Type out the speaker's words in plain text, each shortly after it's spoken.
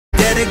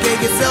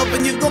dedicate yourself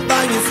and you gon'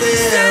 find yourself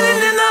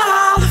standing in the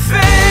Hall of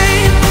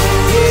Fame.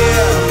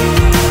 Yeah.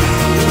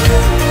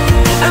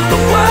 And the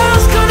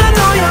world's gonna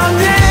know your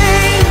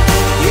name.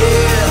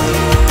 Yeah.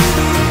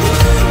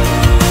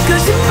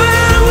 'Cause you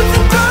burn with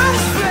the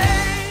brightest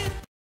flame.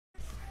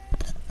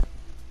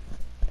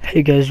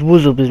 Hey guys,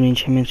 what's up? It's me,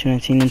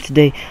 Champion219, and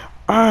today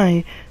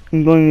I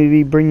am going to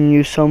be bringing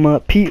you some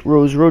Pete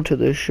Rose Road to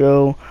the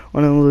Show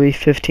on MLB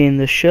 15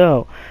 the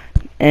show.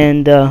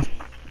 And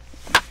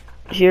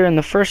here in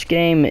the first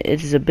game, it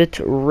is a bit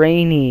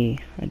rainy,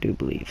 I do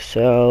believe.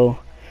 So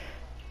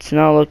it's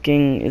not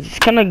looking. It's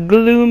kind of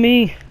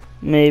gloomy.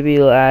 Maybe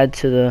it'll add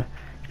to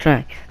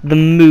the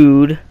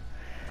mood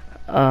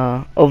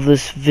of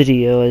this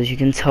video, as you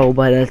can tell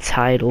by the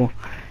title.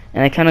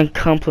 And I kind of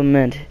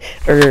compliment,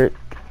 or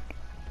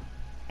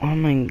what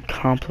am I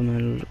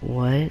complimented?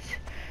 What?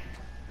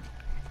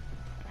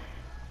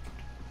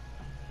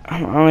 I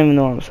don't even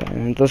know what I'm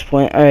saying at this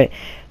point. Alright,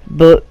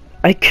 but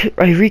I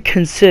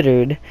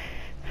considered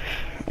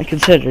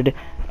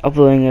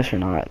uploading this or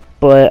not,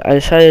 but I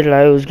decided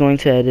I was going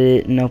to edit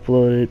it and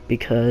upload it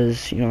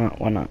because, you know what,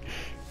 why not?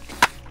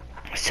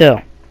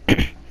 So,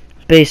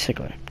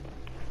 basically,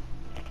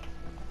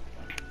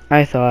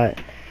 I thought,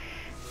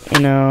 you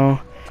know,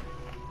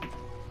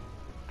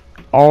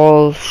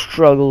 all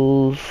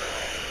struggles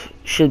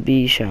should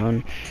be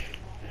shown.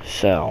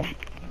 So,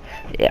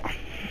 yeah,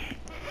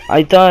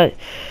 I thought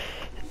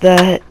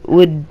that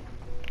would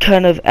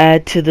kind of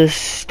add to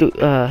this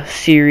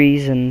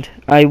series, and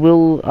I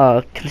will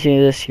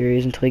continue this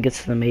series until he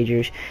gets to the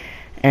majors,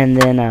 and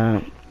then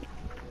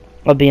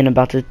I'll be in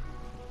about the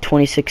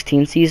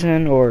 2016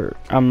 season, or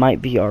I might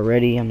be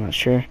already, I'm not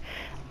sure,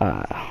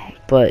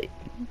 but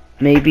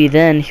maybe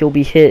then he'll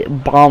be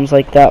hit bombs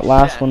like that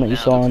last one that you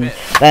saw in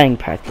batting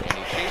practice.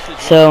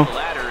 So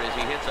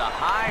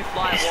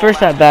his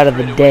first at bat of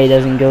the day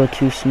doesn't go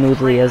too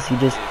smoothly, as he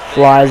just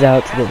flies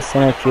out to the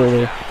center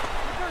fielder,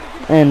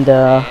 and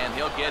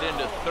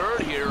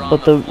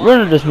but the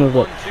runner just moved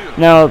up.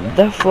 Now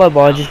that fly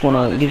ball, I just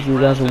want to give you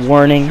guys a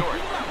warning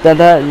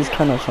that is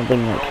kind of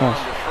something that kind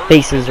of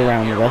bases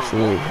around the rest of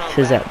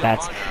his at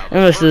bats and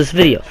the rest of this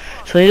video.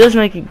 So he does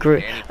make a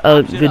good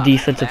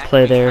defensive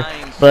play there,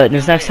 but in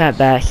his next at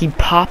bat, he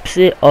pops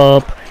it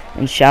up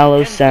in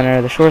shallow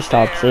center. The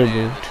shortstop's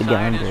able to get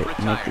under it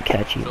and make the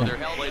catch even.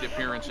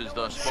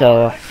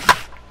 So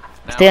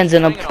stands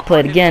in up to play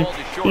it again.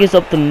 He gets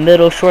up the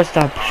middle.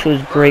 Shortstop shows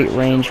great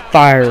range,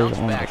 fires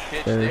on the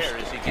first,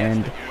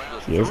 and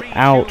he is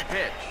out.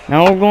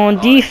 Now we're going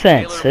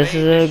defense. This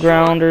is a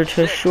grounder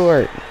to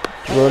short.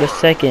 Throw to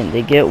second.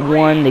 They get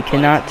one. They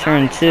cannot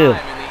turn two,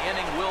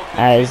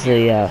 as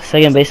the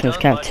second baseman is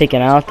kind of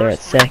taken out there at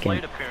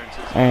second.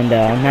 And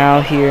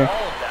now here,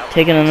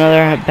 taking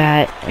another at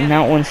bat, and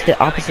that one's hit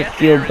opposite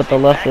field, but the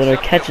left fielder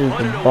catches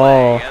the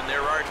ball,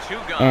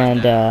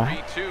 and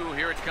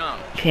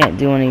can't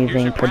do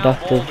anything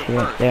productive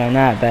here there on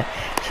that bat.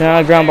 So now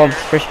a ground ball to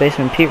first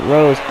baseman Pete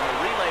Rose.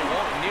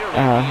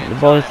 The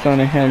ball is thrown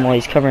to him while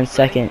he's covering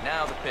second.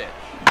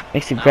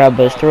 Makes a grab,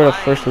 but his throw to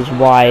first was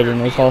wide,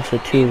 and it was also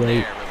too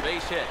late.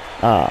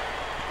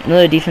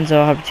 Another defensive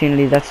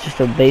opportunity. That's just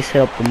a base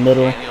hit up the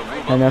middle.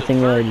 Had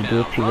nothing really to do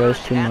with Pete Rose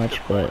too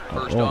much, but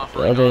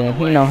other than,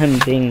 you know, him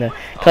being the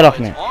cutoff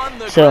man.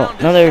 So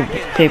another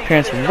great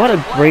appearance. What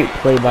a great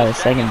play by the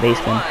second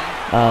baseman.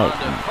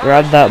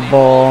 Grabbed that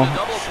ball,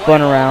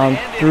 spun around,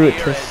 threw it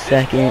to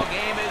second,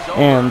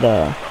 and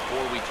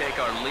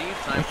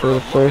for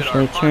the first,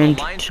 and he turned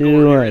to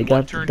two, and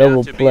got the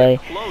double play.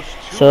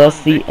 So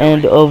that's the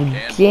end of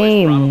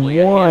game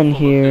one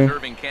here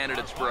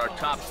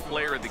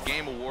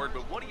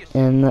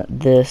in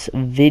this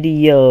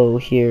video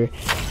here.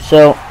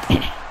 So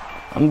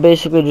I'm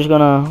basically just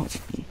gonna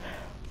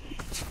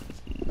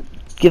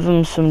give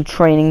him some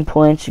training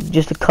points,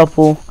 just a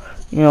couple,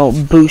 you know,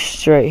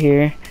 boosts right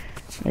here,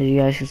 as you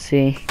guys can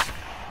see.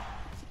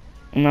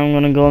 And I'm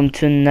gonna go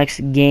into the next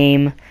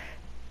game.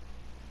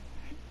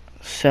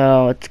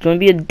 So it's gonna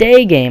be a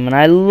day game, and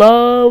I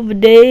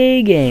love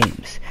day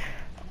games.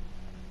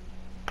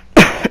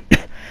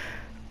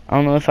 I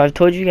don't know if I've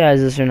told you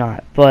guys this or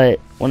not, but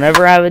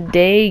whenever I have a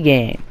day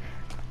game,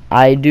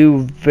 I do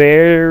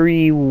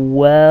very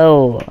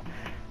well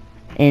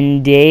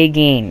in day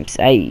games.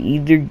 I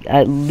either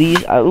at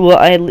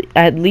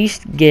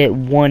least get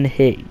one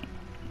hit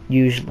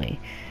usually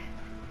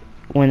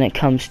when it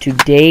comes to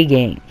day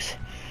games.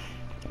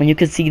 And you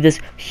can see this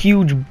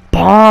huge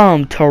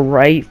bomb to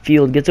right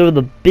field, gets over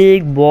the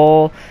big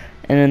wall,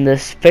 and then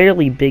this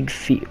fairly big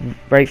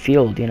right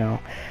field, you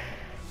know,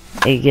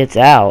 it gets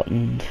out.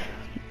 And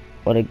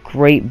what a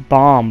great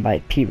bomb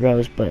by Pete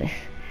Rose, but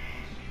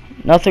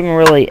nothing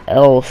really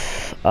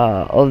else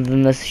other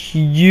than this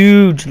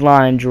huge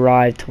line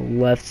drive to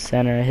left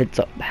center. It hits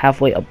up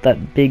halfway up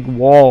that big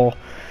wall.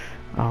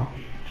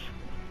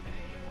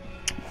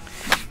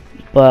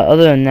 But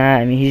other than that,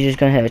 I mean, he's just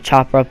gonna hit a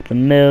chopper up the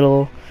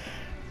middle,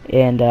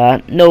 and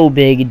no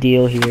big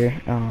deal here.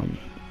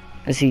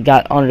 As he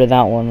got under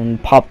that one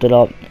and popped it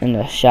up in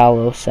the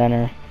shallow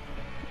center,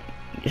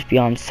 just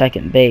beyond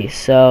second base.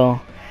 So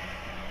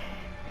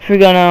Here we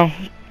go now.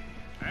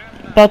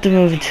 About to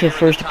move into the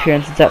first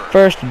appearance. It's at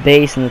first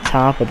base in the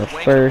top of the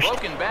first.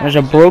 There's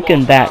a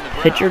broken bat.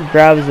 Pitcher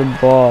grabs the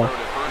ball.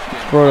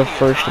 Throw to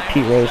first to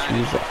Pete Rose,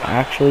 who's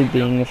actually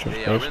being the first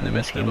baseman in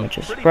this game, which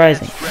is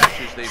surprising.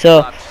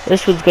 So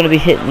this one's going to be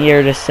hit in the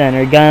air to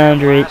center. Got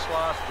under it.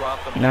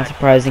 Not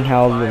surprising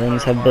how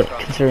things have been,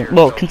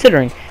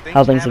 considering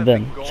how things have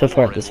been so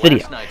far at this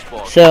video.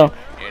 So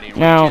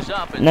now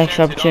next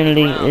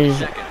opportunity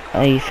is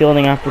a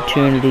fielding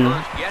opportunity.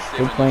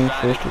 Still playing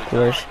first, of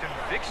course.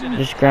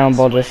 Just ground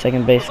ball to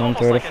second base and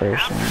throw to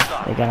first, and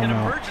they got him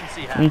out.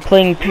 And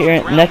playing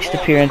next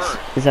appearance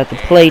is at the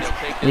plate.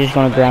 He's just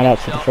going to ground out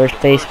to the first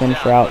baseman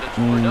for out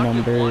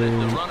number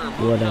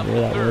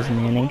whatever that was in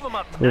the inning.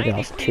 I believe that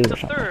was 2 or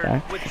something like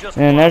that. And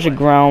then there's a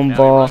ground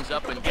ball.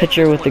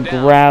 Pitcher with the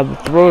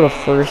grab, throw to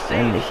first,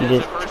 and he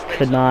just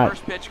could not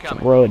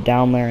throw it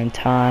down there in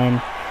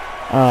time.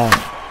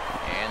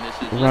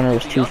 The runner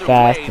was too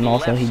fast, and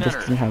also he just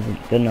didn't have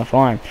a good enough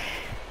arm.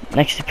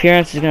 Next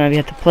appearance is going to be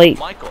at the plate.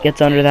 Gets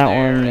under that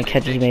one, and the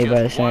catch is made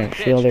by the center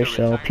fielder.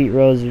 So Pete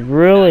Rose is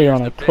really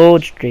on a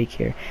cold streak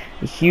here.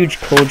 A huge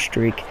cold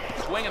streak.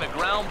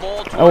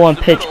 0-1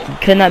 pitch.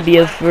 Could not be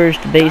a first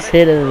base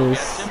hit of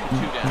this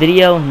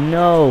video.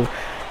 No.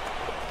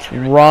 It's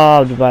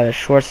robbed by the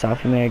shortstop.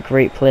 He made a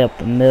great play up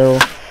the middle.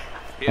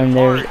 And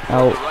there's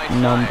out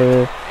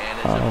number.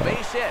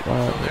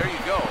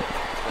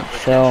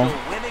 So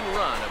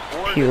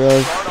Pete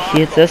Rose, he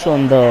hits this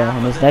one though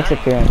in his next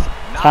appearance.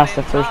 Past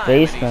the first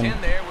baseman,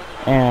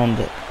 and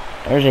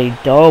there's a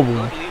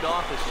double.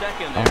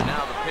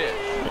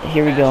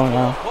 Here we go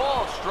now.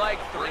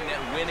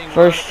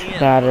 First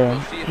batter,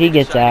 he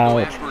gets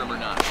out,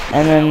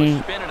 and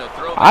then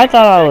I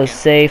thought I was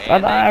safe.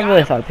 I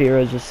really thought Pete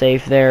Rose was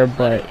safe there,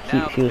 but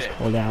he was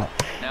called out.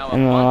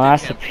 And the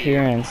last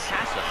appearance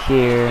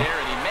here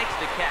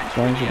is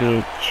going to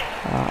be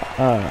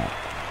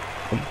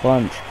a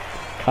bunt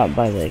caught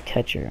by the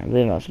catcher. I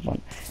believe that was a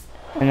bunt.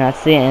 And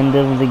that's the end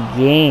of the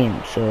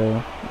game.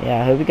 So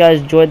yeah, I hope you guys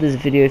enjoyed this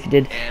video. If you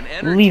did,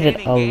 leave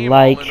it a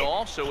like,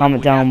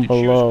 comment down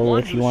below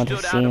if you want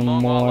to see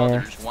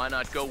more,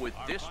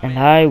 and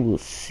I will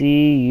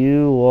see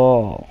you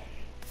all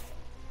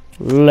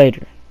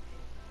later.